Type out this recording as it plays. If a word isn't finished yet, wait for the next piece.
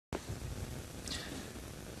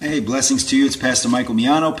Hey, blessings to you. It's Pastor Michael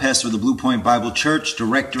Miano, pastor of the Blue Point Bible Church,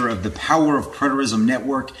 director of the Power of Preterism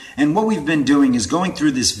Network. And what we've been doing is going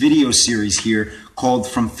through this video series here called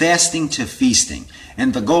From Fasting to Feasting.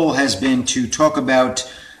 And the goal has been to talk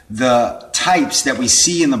about the types that we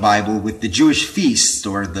see in the Bible with the Jewish feasts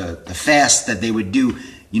or the fast that they would do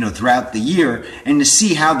throughout the year, and to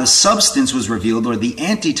see how the substance was revealed or the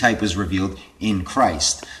antitype was revealed in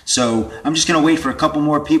Christ. So I'm just going to wait for a couple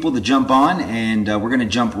more people to jump on, and we're going to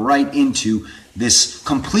jump right into this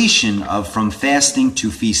completion of From Fasting to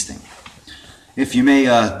Feasting. If you may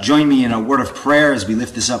join me in a word of prayer as we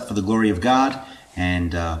lift this up for the glory of God,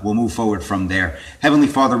 and we'll move forward from there. Heavenly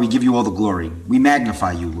Father, we give you all the glory. We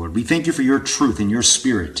magnify you, Lord. We thank you for your truth and your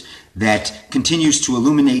spirit that continues to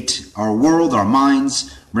illuminate our world, our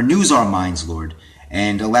minds, renews our minds, Lord,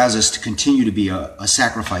 and allows us to continue to be a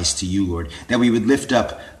sacrifice to you, Lord, that we would lift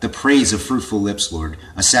up the praise of fruitful lips, Lord,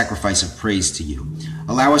 a sacrifice of praise to you.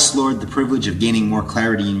 Allow us, Lord, the privilege of gaining more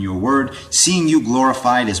clarity in your word, seeing you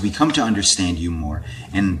glorified as we come to understand you more,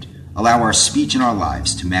 and allow our speech and our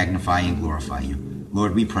lives to magnify and glorify you.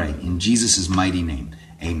 Lord, we pray in Jesus' mighty name.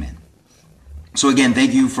 Amen. So again,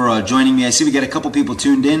 thank you for joining me. I see we got a couple people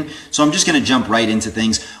tuned in, so I'm just going to jump right into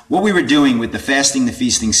things. What we were doing with the Fasting the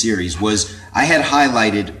Feasting series was I had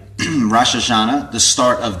highlighted Rosh Hashanah, the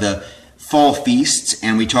start of the fall feasts,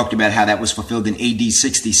 and we talked about how that was fulfilled in AD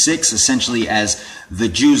 66, essentially as the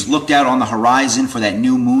Jews looked out on the horizon for that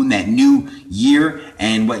new moon, that new year,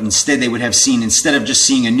 and what instead they would have seen, instead of just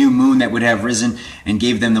seeing a new moon that would have risen and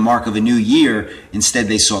gave them the mark of a new year, instead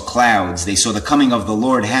they saw clouds. They saw the coming of the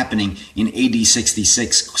Lord happening in AD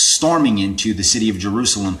 66, storming into the city of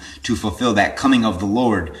Jerusalem to fulfill that coming of the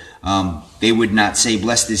Lord. They would not say,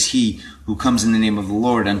 "Blessed is he who comes in the name of the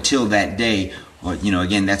Lord," until that day. Or,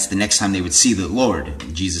 again, that's the next time they would see the Lord,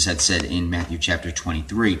 Jesus had said in Matthew chapter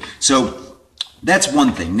 23. So that's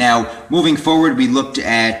one thing. Now, moving forward, we looked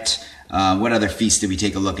at, what other feasts did we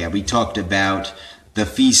take a look at? We talked about the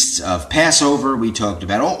feasts of Passover. We talked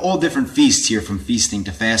about all different feasts here from feasting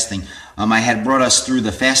to fasting. I had brought us through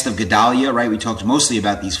the Fast of Gedalia, right? We talked mostly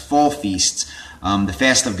about these fall feasts. The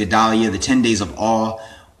Fast of Gedalia, the 10 days of awe.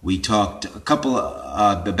 We talked a couple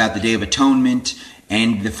about the Day of Atonement.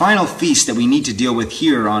 And the final feast that we need to deal with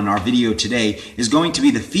here on our video today is going to be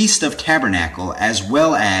the Feast of Tabernacle, as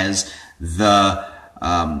well as the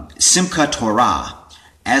Simchat Torah,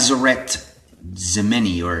 Azeret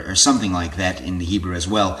Zemeni, or something like that in the Hebrew as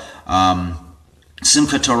well.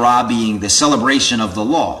 Simchat Torah being the celebration of the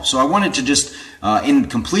law. So I wanted to just, in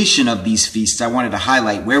completion of these feasts, I wanted to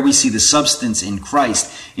highlight where we see the substance in Christ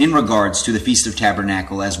in regards to the Feast of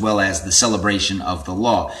Tabernacle, as well as the celebration of the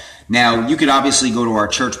law. Now, you could obviously go to our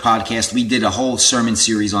church podcast. We did a whole sermon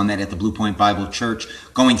series on that at the Blue Point Bible Church,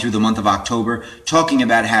 going through the month of October, talking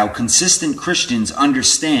about how consistent Christians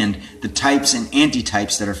understand the types and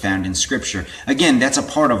antitypes that are found in Scripture. Again, that's a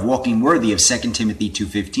part of walking worthy of 2 Timothy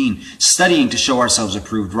 2:15, studying to show ourselves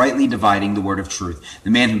approved, rightly dividing the word of truth. The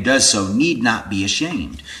man who does so need not be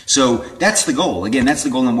ashamed. So that's the goal. Again, that's the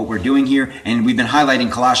goal in what we're doing here. And we've been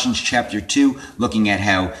highlighting Colossians chapter 2, looking at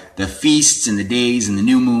how the feasts and the days and the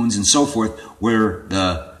new moons and so forth were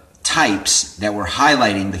the types that were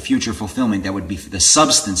highlighting the future fulfillment that would be the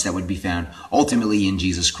substance that would be found ultimately in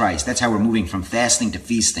Jesus Christ. That's how we're moving from fasting to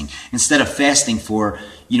feasting. Instead of fasting for,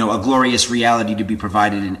 a glorious reality to be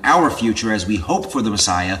provided in our future as we hope for the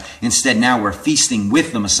Messiah, instead now we're feasting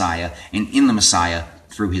with the Messiah and in the Messiah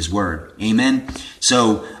through his word. Amen.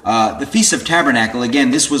 So the Feast of Tabernacle,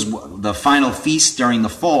 again, this was the final feast during the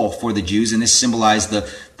fall for the Jews, and this symbolized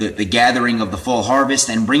the gathering of the fall harvest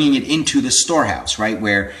and bringing it into the storehouse, right?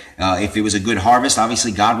 Where if it was a good harvest,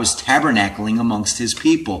 obviously God was tabernacling amongst his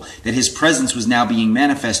people, that his presence was now being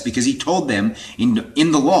manifest, because he told them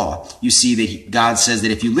in the law, you see that God says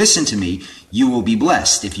that if you listen to me, you will be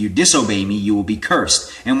blessed. If you disobey me, you will be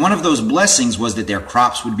cursed. And one of those blessings was that their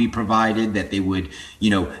crops would be provided, that they would,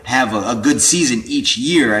 have a good season each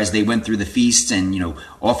year as they went through the feasts and,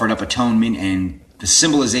 offered up atonement, and the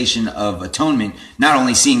symbolization of atonement, not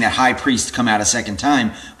only seeing that high priest come out a second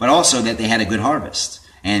time, but also that they had a good harvest.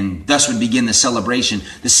 And thus would begin the celebration,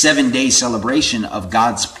 the 7-day celebration of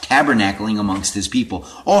God's tabernacling amongst his people.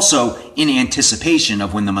 Also in anticipation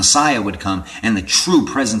of when the Messiah would come and the true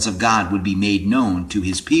presence of God would be made known to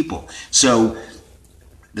his people. So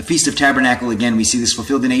the Feast of Tabernacle, again, we see this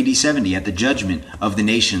fulfilled in AD 70 at the judgment of the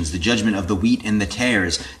nations, the judgment of the wheat and the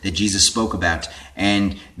tares that Jesus spoke about.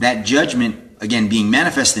 And that judgment again, being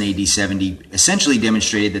manifest in AD 70, essentially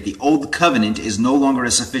demonstrated that the Old Covenant is no longer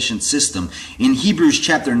a sufficient system. In Hebrews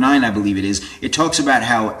chapter 9, I believe it is, it talks about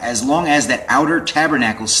how as long as that outer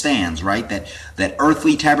tabernacle stands, right, that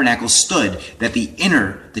earthly tabernacle stood, that the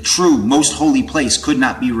inner, the true, most holy place could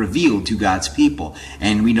not be revealed to God's people.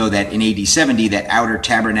 And we know that in AD 70, that outer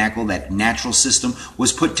tabernacle, that natural system,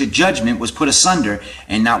 was put to judgment, was put asunder,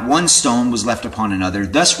 and not one stone was left upon another,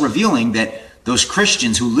 thus revealing that those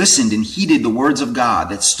Christians who listened and heeded the words of God,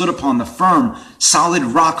 that stood upon the firm, solid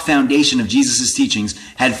rock foundation of Jesus' teachings,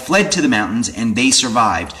 had fled to the mountains and they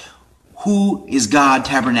survived. Who is God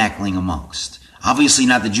tabernacling amongst? Obviously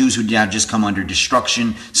not the Jews who now just come under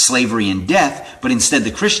destruction, slavery, and death, but instead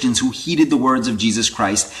the Christians who heeded the words of Jesus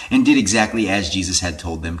Christ and did exactly as Jesus had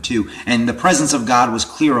told them to. And the presence of God was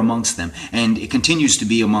clear amongst them, and it continues to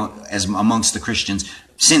be amongst the Christians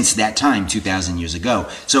since that time, 2,000 years ago.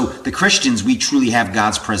 So the Christians, we truly have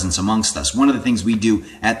God's presence amongst us. One of the things we do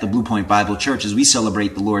at the Blue Point Bible Church is we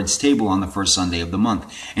celebrate the Lord's table on the first Sunday of the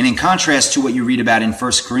month. And in contrast to what you read about in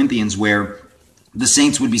 1 Corinthians, where the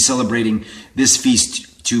saints would be celebrating this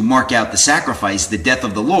feast to mark out the sacrifice, the death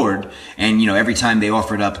of the Lord, and every time they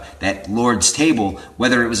offered up that Lord's table,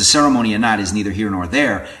 whether it was a ceremony or not is neither here nor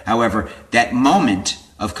there. However, that moment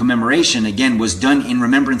of commemoration, again, was done in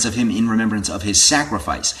remembrance of him, in remembrance of his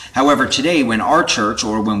sacrifice. However, today, when our church,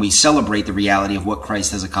 or when we celebrate the reality of what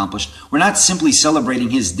Christ has accomplished, we're not simply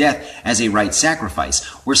celebrating his death as a right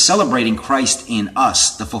sacrifice. We're celebrating Christ in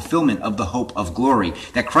us, the fulfillment of the hope of glory,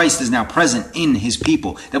 that Christ is now present in his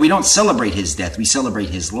people, that we don't celebrate his death, we celebrate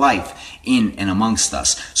his life in and amongst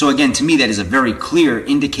us. So again, to me, that is a very clear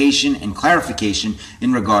indication and clarification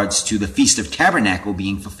in regards to the Feast of Tabernacle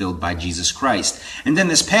being fulfilled by Jesus Christ. And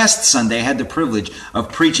then this past Sunday, I had the privilege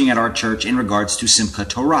of preaching at our church in regards to Simchat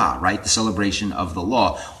Torah, right? The celebration of the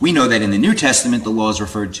law. We know that in the New Testament, the law is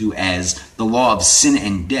referred to as the law of sin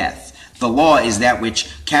and death. The law is that which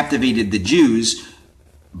captivated the Jews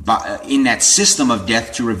in that system of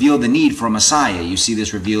death to reveal the need for a Messiah. You see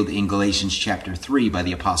this revealed in Galatians chapter 3 by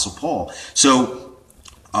the Apostle Paul. So,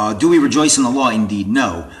 do we rejoice in the law? Indeed,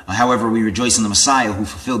 no. However, we rejoice in the Messiah who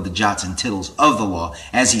fulfilled the jots and tittles of the law,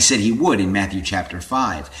 as he said he would in Matthew chapter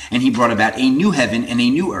 5. And he brought about a new heaven and a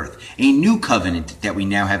new earth, a new covenant that we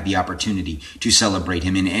now have the opportunity to celebrate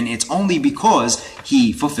him in. And it's only because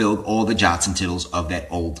he fulfilled all the jots and tittles of that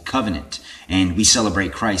old covenant. And we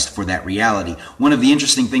celebrate Christ for that reality. One of the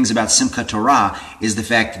interesting things about Simchat Torah is the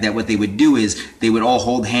fact that what they would do is they would all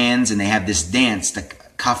hold hands and they have this dance, the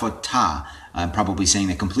kafotah. I'm probably saying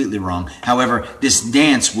that completely wrong. However, this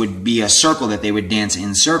dance would be a circle that they would dance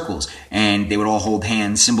in circles, and they would all hold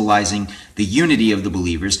hands, symbolizing the unity of the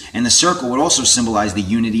believers, and the circle would also symbolize the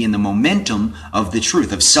unity and the momentum of the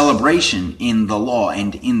truth, of celebration in the law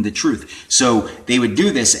and in the truth. So they would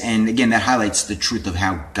do this, and again, that highlights the truth of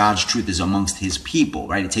how God's truth is amongst his people,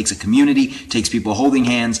 right? It takes a community, it takes people holding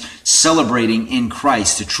hands, celebrating in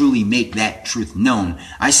Christ to truly make that truth known.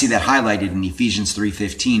 I see that highlighted in Ephesians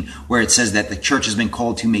 3:15, where it says that the church has been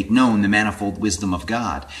called to make known the manifold wisdom of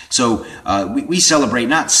God. So we celebrate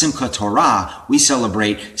not Simchat Torah, we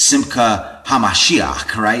celebrate Simcha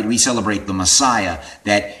HaMashiach, right? We celebrate the Messiah,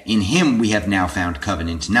 that in him we have now found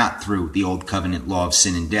covenant, not through the old covenant law of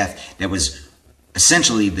sin and death that was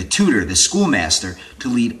essentially the tutor, the schoolmaster, to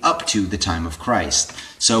lead up to the time of Christ.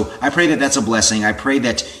 So I pray that that's a blessing. I pray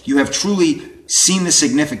that you have truly seen the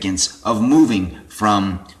significance of moving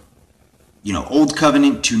from old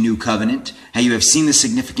covenant to new covenant, how you have seen the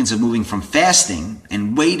significance of moving from fasting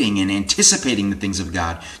and waiting and anticipating the things of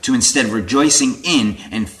God to instead rejoicing in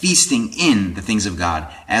and feasting in the things of God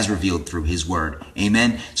as revealed through his word.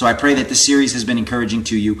 Amen. So I pray that this series has been encouraging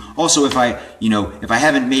to you. Also, if I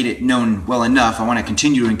haven't made it known well enough, I want to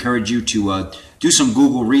continue to encourage you to do some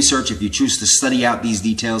Google research if you choose to study out these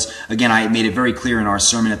details. Again, I made it very clear in our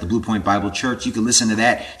sermon at the Blue Point Bible Church. You can listen to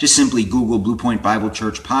that. Just simply Google Blue Point Bible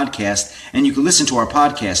Church podcast, and you can listen to our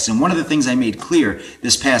podcasts. And one of the things I made clear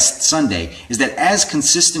this past Sunday is that as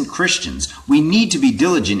consistent Christians, we need to be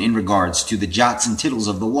diligent in regards to the jots and tittles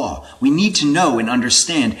of the law. We need to know and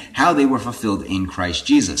understand how they were fulfilled in Christ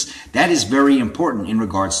Jesus. That is very important in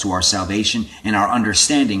regards to our salvation and our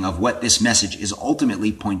understanding of what this message is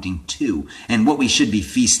ultimately pointing to, and what we should be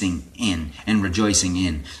feasting in and rejoicing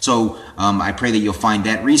in. So I pray that you'll find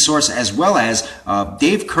that resource, as well as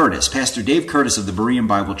Dave Curtis, Pastor Dave Curtis of the Berean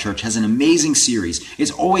Bible Church, has an amazing series. It's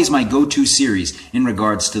always my go-to series in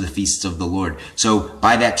regards to the Feasts of the Lord. So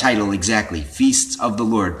by that title exactly, Feasts of the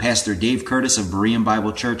Lord, Pastor Dave Curtis of Berean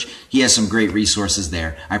Bible Church, he has some great resources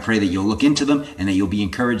there. I pray that you'll look into them and that you'll be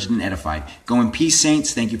encouraged and edified. Go in peace,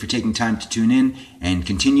 saints. Thank you for taking time to tune in, and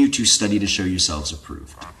continue to study to show yourselves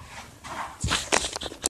approved.